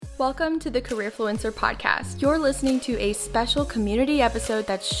Welcome to the Careerfluencer Podcast. You're listening to a special community episode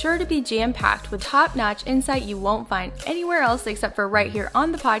that's sure to be jam-packed with top-notch insight you won't find anywhere else except for right here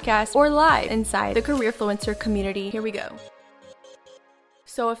on the podcast or live inside the Careerfluencer community. Here we go.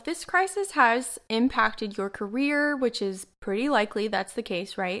 So if this crisis has impacted your career, which is pretty likely that's the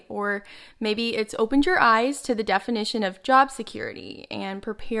case, right? Or maybe it's opened your eyes to the definition of job security and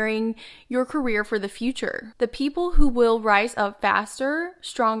preparing your career for the future. The people who will rise up faster,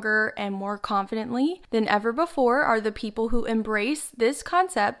 stronger, and more confidently than ever before are the people who embrace this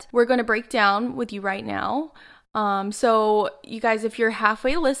concept we're going to break down with you right now. So you guys, if you're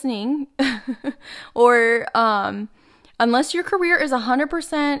halfway listening or unless your career is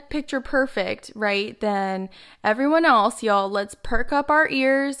 100% picture perfect, right, then everyone else, y'all, let's perk up our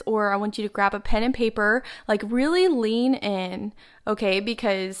ears, or I want you to grab a pen and paper, like really lean in, okay,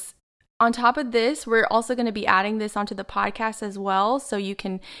 because on top of this, we're also going to be adding this onto the podcast as well, so you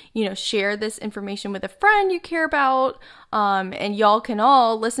can, share this information with a friend you care about, and y'all can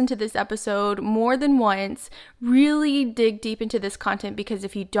all listen to this episode more than once, really dig deep into this content, because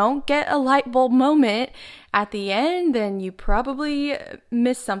if you don't get a light bulb moment at the end, then you probably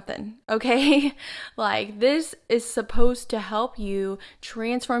missed something, okay? Like, this is supposed to help you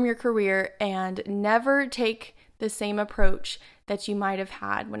transform your career and never take the same approach that you might have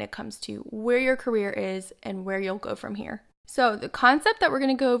had when it comes to where your career is and where you'll go from here. So the concept that we're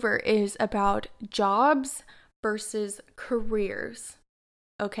going to go over is about jobs versus careers,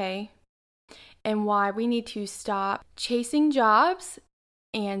 okay? And why we need to stop chasing jobs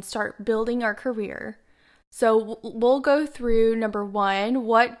and start building our career. So we'll go through, number one,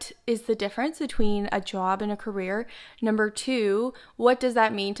 what is the difference between a job and a career? Number two, what does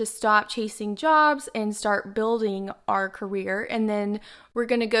that mean to stop chasing jobs and start building our career? And then we're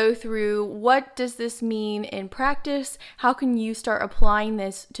going to go through, what does this mean in practice? How can you start applying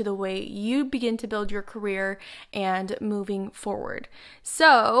this to the way you begin to build your career and moving forward?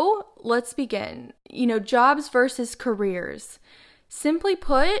 So let's begin. Jobs versus careers. Simply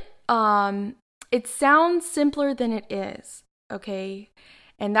put, it sounds simpler than it is, okay?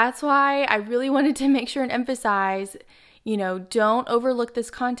 And that's why I really wanted to make sure and emphasize, don't overlook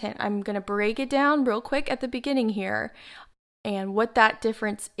this content. I'm going to break it down real quick at the beginning here and what that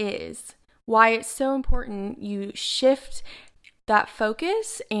difference is, why it's so important you shift that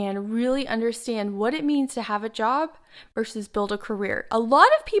focus and really understand what it means to have a job versus build a career. A lot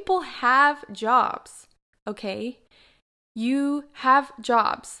of people have jobs, okay? You have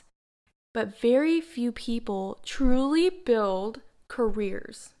jobs. But very few people truly build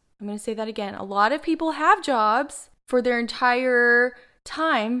careers. I'm going to say that again. A lot of people have jobs for their entire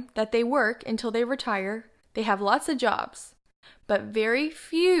time that they work until they retire. They have lots of jobs, but very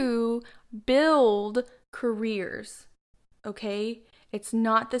few build careers, okay? It's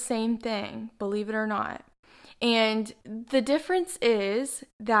not the same thing, believe it or not. And the difference is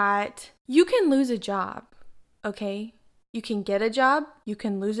that you can lose a job, okay? You can get a job, you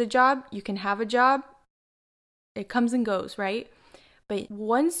can lose a job, you can have a job. It comes and goes, right? But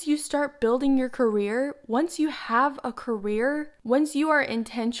once you start building your career, once you have a career, once you are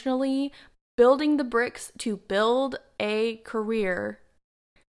intentionally building the bricks to build a career,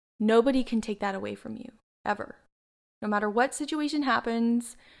 nobody can take that away from you, ever. No matter what situation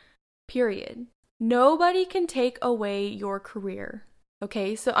happens, period. Nobody can take away your career.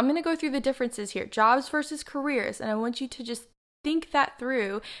 Okay, so I'm going to go through the differences here, jobs versus careers, and I want you to just think that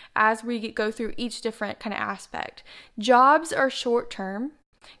through as we go through each different kind of aspect. Jobs are short-term,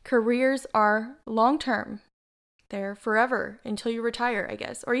 careers are long-term. They're forever until you retire, I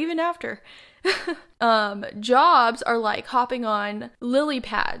guess, or even after. Jobs are like hopping on lily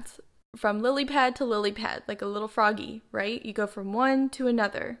pads, from lily pad to lily pad, like a little froggy, right? You go from one to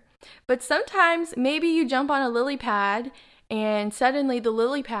another. But sometimes maybe you jump on a lily pad and suddenly the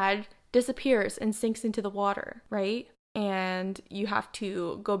lily pad disappears and sinks into the water, right? And you have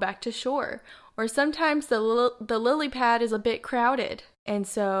to go back to shore. Or sometimes the lily pad is a bit crowded, and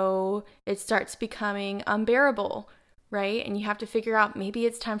so it starts becoming unbearable, right? And you have to figure out, maybe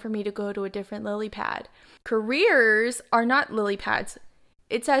it's time for me to go to a different lily pad. Careers are not lily pads.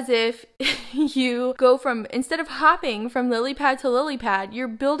 It's as if you go from, instead of hopping from lily pad to lily pad, you're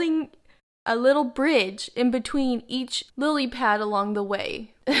building a little bridge in between each lily pad along the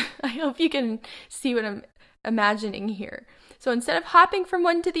way. I hope you can see what I'm imagining here. So instead of hopping from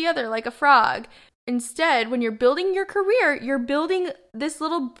one to the other like a frog, instead, when you're building your career, you're building this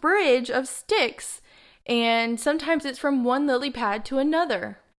little bridge of sticks. And sometimes it's from one lily pad to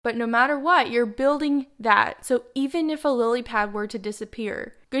another. But no matter what, you're building that. So even if a lily pad were to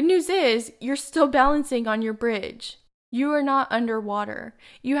disappear, good news is you're still balancing on your bridge. You are not underwater.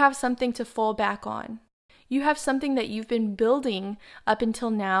 You have something to fall back on. You have something that you've been building up until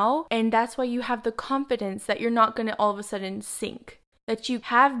now, and that's why you have the confidence that you're not going to all of a sudden sink. That you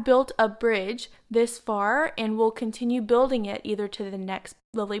have built a bridge this far and will continue building it either to the next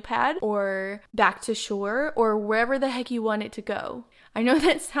lily pad or back to shore or wherever the heck you want it to go. I know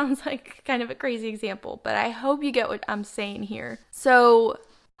that sounds like kind of a crazy example, but I hope you get what I'm saying here. So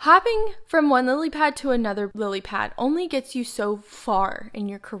hopping from one lily pad to another lily pad only gets you so far in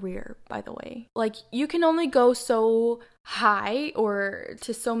your career, by the way. Like, you can only go so high or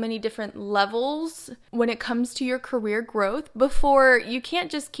to so many different levels when it comes to your career growth before you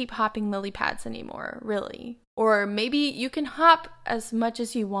can't just keep hopping lily pads anymore, really. Or maybe you can hop as much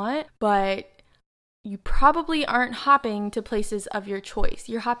as you want, but you probably aren't hopping to places of your choice.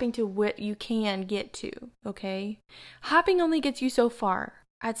 You're hopping to what you can get to, okay? Hopping only gets you so far.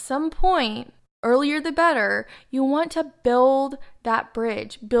 At some point, earlier the better, you want to build that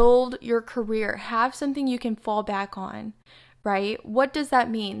bridge, build your career, have something you can fall back on, right? What does that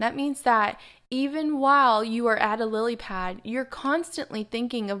mean? That means that even while you are at a lily pad, you're constantly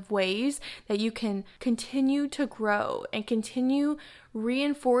thinking of ways that you can continue to grow and continue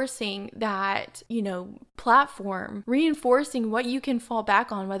reinforcing that, platform, reinforcing what you can fall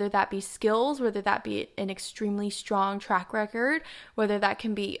back on, whether that be skills, whether that be an extremely strong track record, whether that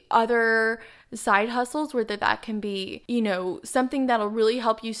can be other side hustles, whether that can be, something that'll really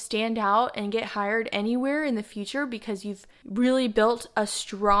help you stand out and get hired anywhere in the future because you've really built a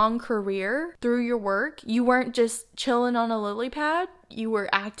strong career through your work. You weren't just chilling on a lily pad. You were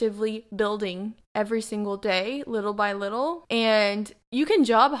actively building every single day, little by little. And you can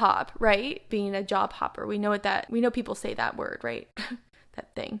job hop, right? Being a job hopper. We know people say that word, right?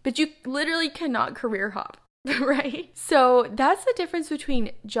 That thing. But you literally cannot career hop, right? So that's the difference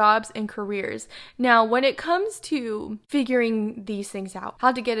between jobs and careers. Now, when it comes to figuring these things out,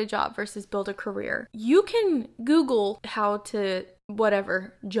 how to get a job versus build a career, you can Google how to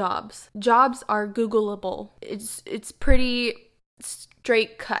whatever jobs. Jobs are Googleable. It's pretty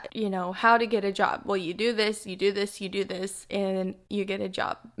straight cut, how to get a job. Well, you do this, you do this, you do this, and you get a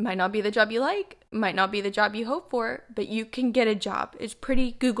job. Might not be the job you like, might not be the job you hope for, but you can get a job. It's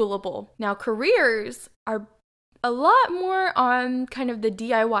pretty Googleable. Now, careers are a lot more on kind of the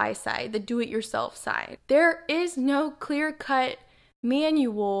DIY side, the do-it-yourself side. There is no clear-cut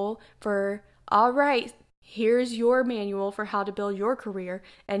manual for, all right, here's your manual for how to build your career,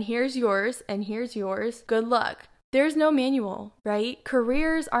 and here's yours, and here's yours. Good luck. There's no manual, right?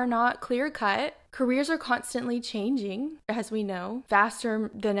 Careers are not clear-cut. Careers are constantly changing, as we know, faster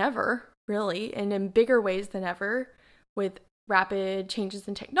than ever, really, and in bigger ways than ever, with rapid changes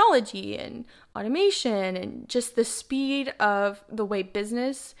in technology and automation and just the speed of the way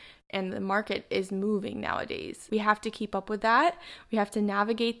business and the market is moving nowadays. We have to keep up with that. We have to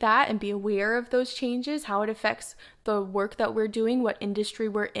navigate that and be aware of those changes, how it affects the work that we're doing, what industry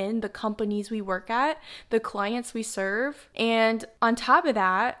we're in, the companies we work at, the clients we serve. And on top of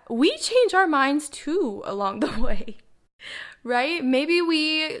that, we change our minds too along the way, right? Maybe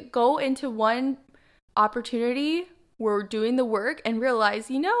we go into one opportunity, we're doing the work and realize,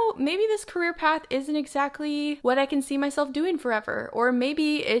 maybe this career path isn't exactly what I can see myself doing forever. Or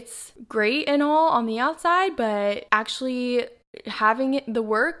maybe it's great and all on the outside, but actually having the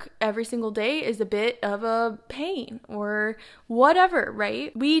work every single day is a bit of a pain or whatever,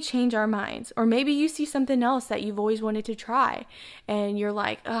 right? We change our minds. Or maybe you see something else that you've always wanted to try and you're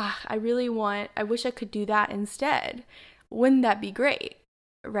like, I wish I could do that instead. Wouldn't that be great,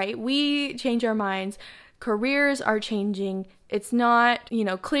 right? We change our minds. Careers are changing. It's not,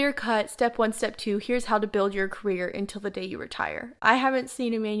 clear cut, step 1, step 2, here's how to build your career until the day you retire. I haven't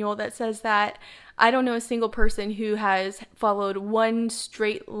seen a manual that says that. I don't know a single person who has followed one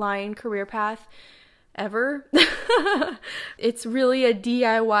straight line career path ever. It's really a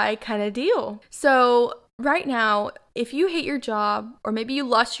DIY kind of deal. So right now, if you hate your job, or maybe you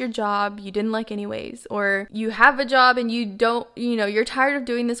lost your job you didn't like anyways, or you have a job and you don't, you're tired of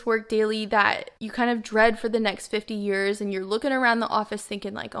doing this work daily that you kind of dread for the next 50 years, and you're looking around the office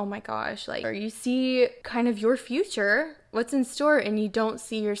thinking like, oh my gosh, or you see kind of your future, what's in store, and you don't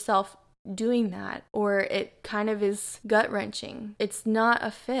see yourself doing that, or it kind of is gut-wrenching. It's not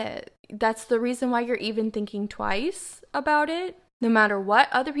a fit. That's the reason why you're even thinking twice about it. No matter what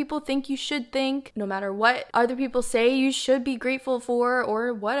other people think you should think, no matter what other people say you should be grateful for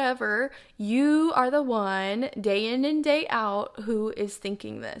or whatever, you are the one day in and day out who is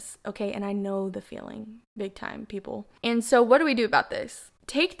thinking this, okay? And I know the feeling, big time, people. And so what do we do about this?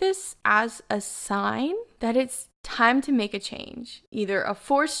 Take this as a sign that it's time to make a change, either a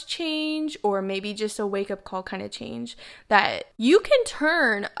forced change or maybe just a wake-up call kind of change, that you can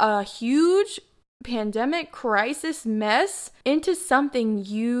turn a huge pandemic crisis mess into something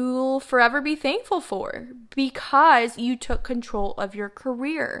you'll forever be thankful for because you took control of your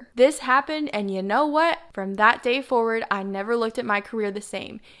career. This happened, and you know what? From that day forward, I never looked at my career the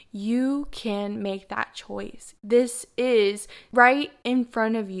same. You can make that choice. This is right in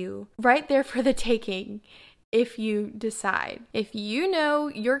front of you, right there for the taking. If you decide, if you know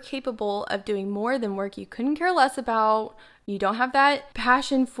you're capable of doing more than work you couldn't care less about, you don't have that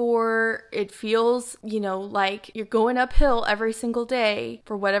passion for, it feels, like you're going uphill every single day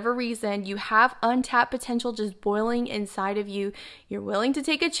for whatever reason, you have untapped potential just boiling inside of you, you're willing to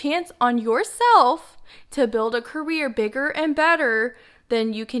take a chance on yourself to build a career bigger and better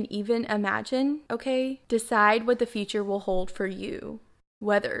than you can even imagine, okay? Decide what the future will hold for you.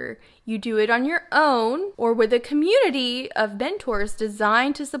 Whether you do it on your own or with a community of mentors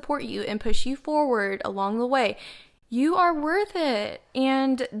designed to support you and push you forward along the way, you are worth it.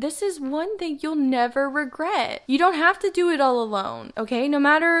 And this is one thing you'll never regret. You don't have to do it all alone, okay? No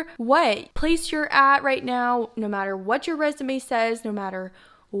matter what place you're at right now, no matter what your resume says, no matter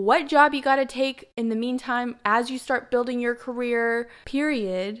what job you got to take in the meantime as you start building your career,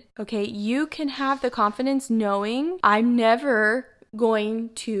 period, okay? You can have the confidence knowing I'm never going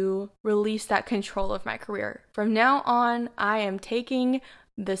to release that control of my career. From now on, I am taking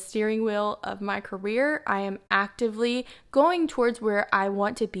the steering wheel of my career. I am actively going towards where I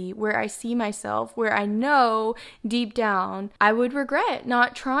want to be, where I see myself, where I know deep down I would regret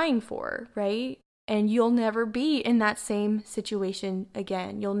not trying for, right? And you'll never be in that same situation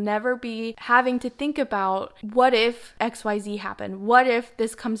again. You'll never be having to think about, what if XYZ happened? What if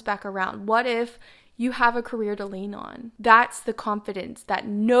this comes back around? What if you have a career to lean on? That's the confidence that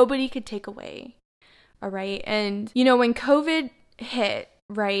nobody could take away. All right. And, when COVID hit,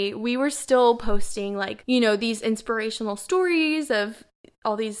 right, we were still posting these inspirational stories of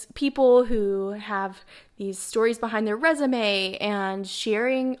all these people who have these stories behind their resume and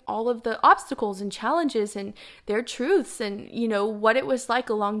sharing all of the obstacles and challenges and their truths and, what it was like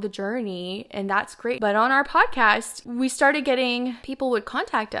along the journey. And that's great. But on our podcast, we started getting people would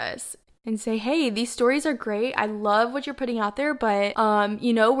contact us and say, hey, these stories are great. I love what you're putting out there, but,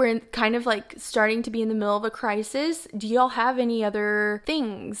 we're kind of starting to be in the middle of a crisis. Do y'all have any other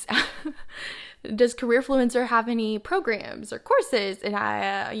things? Does Careerfluencer have any programs or courses? And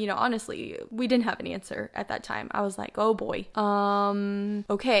I, honestly, we didn't have an answer at that time. I was like, oh boy.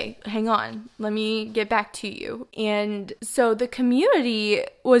 Okay, hang on. Let me get back to you. And so the community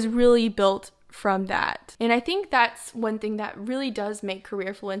was really built from that. And I think that's one thing that really does make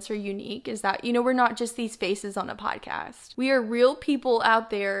Careerfluencer unique is that, we're not just these faces on a podcast. We are real people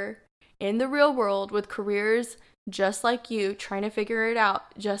out there in the real world with careers just like you, trying to figure it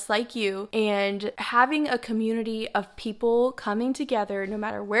out just like you, and having a community of people coming together, no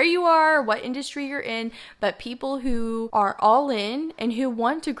matter where you are, what industry you're in, but people who are all in and who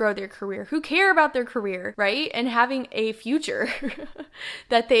want to grow their career, who care about their career, right? And having a future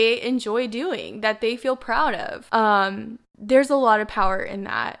that they enjoy doing, that they feel proud of. There's a lot of power in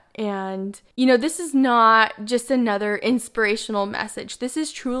that. And, this is not just another inspirational message. This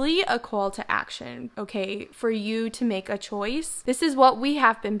is truly a call to action, okay, for you to make a choice. This is what we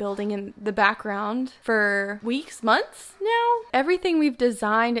have been building in the background for weeks, months now. Everything we've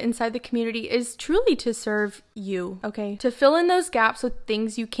designed inside the community is truly to serve you, okay, to fill in those gaps with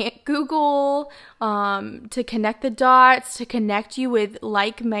things you can't Google, to connect the dots, to connect you with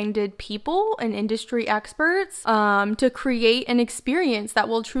like-minded people and industry experts, to create an experience that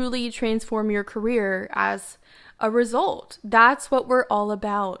will truly transform your career as a result. That's what we're all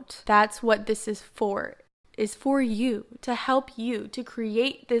about. That's what this is for you, to help you to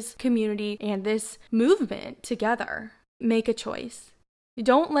create this community and this movement together. Make a choice.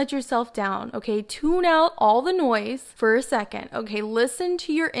 Don't let yourself down, okay? Tune out all the noise for a second, okay? Listen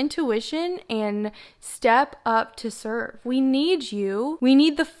to your intuition and step up to serve. We need you. We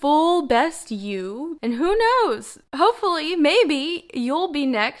need the full best you. And who knows? Hopefully, maybe you'll be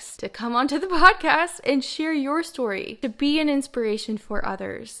next to come onto the podcast and share your story, to be an inspiration for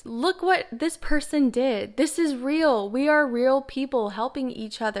others. Look what this person did. This is real. We are real people helping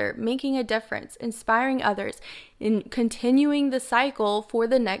each other, making a difference, inspiring others, in continuing the cycle for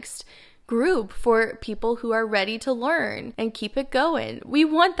the next group for people who are ready to learn and keep it going. We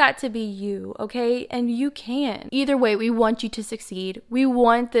want that to be you, okay? And you can. Either way, we want you to succeed. We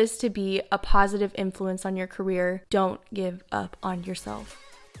want this to be a positive influence on your career. Don't give up on yourself.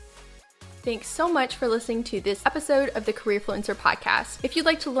 Thanks so much for listening to this episode of the Careerfluencer podcast. If you'd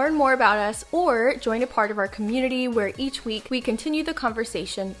like to learn more about us or join a part of our community where each week we continue the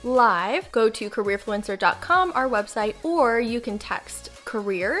conversation live, go to careerfluencer.com, our website, or you can text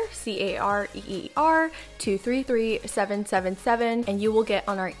career, CAREER, 233-777, and you will get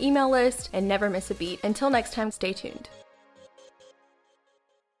on our email list and never miss a beat. Until next time, stay tuned.